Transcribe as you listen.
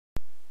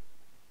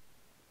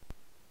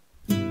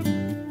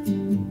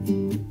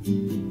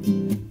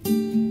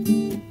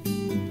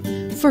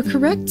For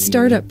correct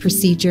startup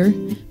procedure,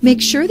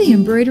 make sure the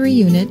embroidery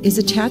unit is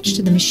attached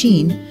to the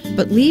machine,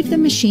 but leave the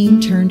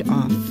machine turned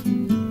off.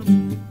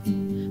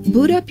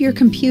 Boot up your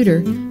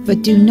computer,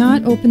 but do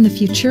not open the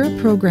Futura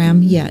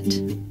program yet.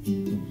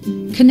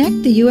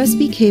 Connect the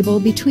USB cable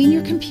between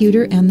your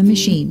computer and the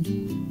machine.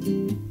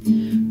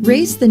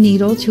 Raise the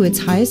needle to its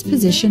highest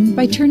position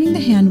by turning the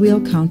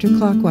handwheel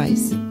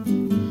counterclockwise.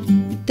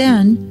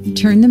 Then,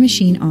 turn the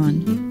machine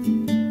on.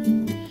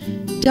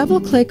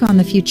 Double-click on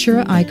the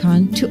Futura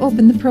icon to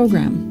open the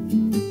program.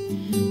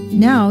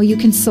 Now you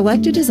can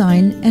select a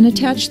design and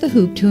attach the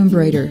hoop to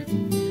embroider.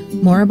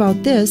 More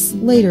about this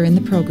later in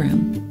the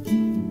program.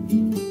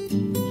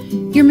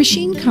 Your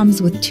machine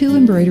comes with 2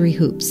 embroidery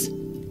hoops.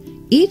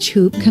 Each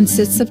hoop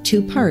consists of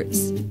 2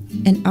 parts,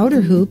 an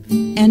outer hoop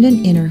and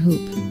an inner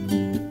hoop.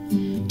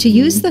 To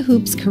use the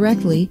hoops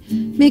correctly,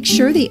 make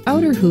sure the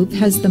outer hoop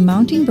has the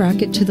mounting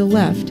bracket to the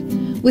left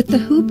with the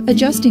hoop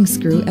adjusting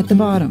screw at the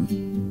bottom.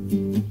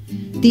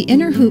 The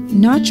inner hoop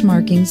notch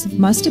markings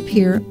must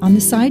appear on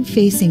the side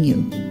facing you.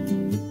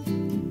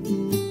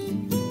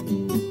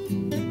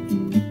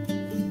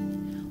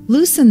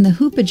 Loosen the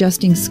hoop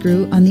adjusting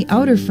screw on the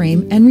outer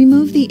frame and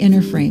remove the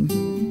inner frame.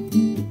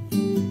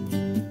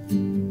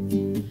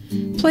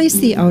 Place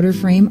the outer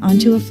frame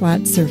onto a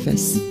flat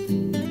surface.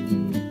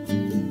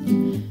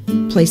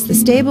 Place the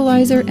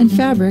stabilizer and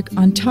fabric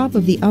on top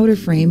of the outer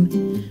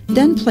frame,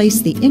 then place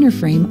the inner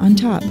frame on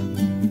top.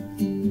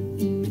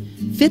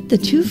 Fit the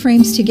 2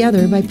 frames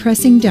together by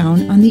pressing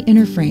down on the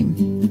inner frame.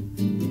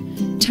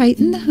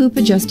 Tighten the hoop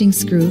adjusting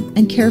screw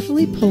and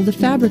carefully pull the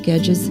fabric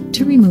edges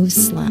to remove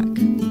slack.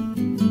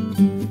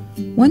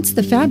 Once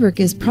the fabric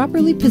is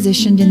properly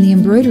positioned in the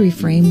embroidery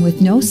frame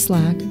with no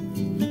slack,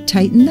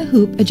 tighten the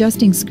hoop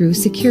adjusting screw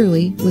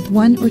securely with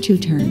 1 or 2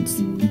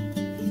 turns.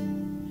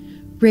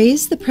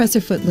 Raise the presser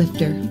foot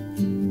lifter.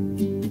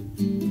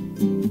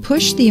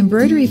 Push the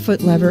embroidery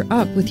foot lever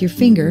up with your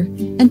finger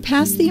and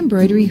pass the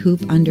embroidery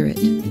hoop under it.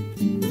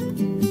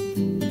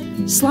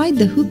 Slide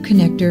the hoop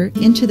connector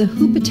into the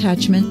hoop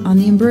attachment on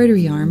the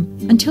embroidery arm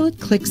until it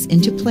clicks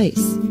into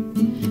place.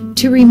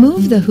 To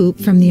remove the hoop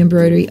from the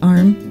embroidery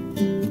arm,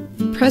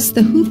 press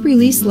the hoop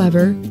release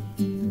lever,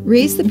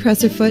 raise the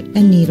presser foot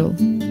and needle,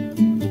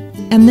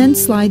 and then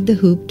slide the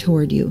hoop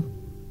toward you.